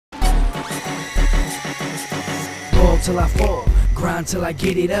till I fall, grind till I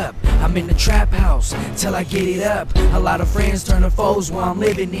get it up. I'm in the trap house till I get it up. A lot of friends turn to foes while I'm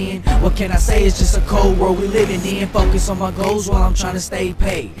living in. What can I say, it's just a cold world we living in. Focus on my goals while I'm trying to stay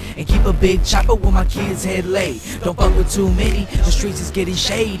paid, and keep a big chopper with my kids' head laid. Don't fuck with too many, the streets is getting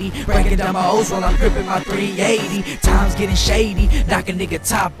shady. Breaking down my O's while I'm gripping my 380. Time's getting shady, knock a nigga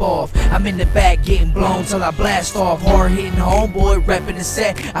top off. I'm in the back getting blown till I blast off. Hard hitting homeboy, repping the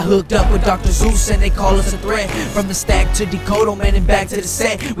set. I hooked up with Dr. Zues and they call us a threat. From the stack to Dakota, man, and back to the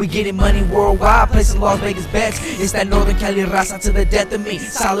set. We getting money worldwide, placing Las Vegas bets. It's that Northern Cali raza to the death of me.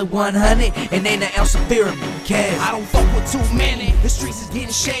 Solid 100, and ain't an ounce of fear of me. Caz, I don't fuck with too many, the streets is getting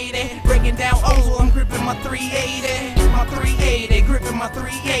shady. Breaking down O's while I'm gripping my 380. My 380, gripping my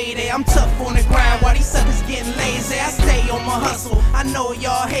 380. I'm tough on the grind while these suckers getting lazy. I stay on my hustle, I know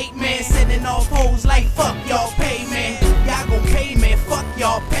y'all hate me. Sending off hoes like fuck y'all pay me. Y'all gon' pay me, fuck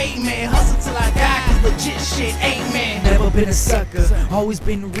y'all pay me. Hustle till I die, cause legit shit ain't me. never been a sucker, always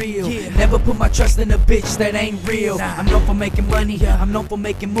been real. Never put my trust in a bitch that ain't real. I'm known for making money, I'm known for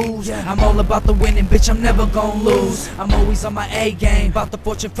making moves. I'm all about the winning, bitch, I'm never gon' lose. I'm always on my A game, about the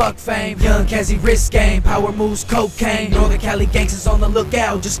fortune, fuck fame. Young Cazzy wrist game, power moves, cocaine. Northern Cali gangsters on the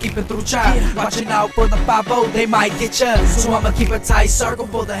lookout, just keeping through child. Watching out for the 5-0, they might get ya. So I'ma keep a tight circle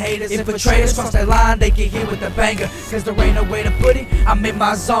for the haters. Infiltrators cross that line, they get hit with a banger. Cause there ain't no way to put it, I'm in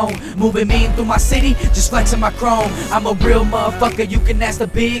my zone. Moving mean through my city, just flexing my chrome. I'm a real motherfucker, you can ask the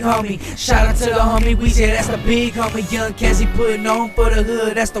big homie. Shout out to the homie, we say that's the big homie. Young Cazzy putting on for the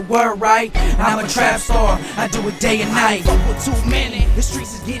hood, that's the word, right? I'm a trap star, I do it day and night. Fuck with too many, the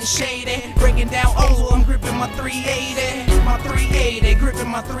streets is getting shady. Breaking down O's while I'm gripping my 380. My 380, gripping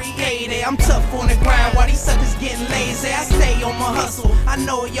my 380. I'm tough on the grind while these suckers getting lazy. I stay on my hustle, I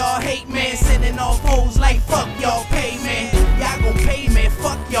know y'all hate me. Sending off hoes like fuck y'all pay me. Y'all gon' pay me,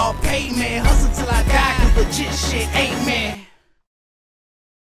 fuck y'all pay me. Hustle till I die, cause legit shit ain't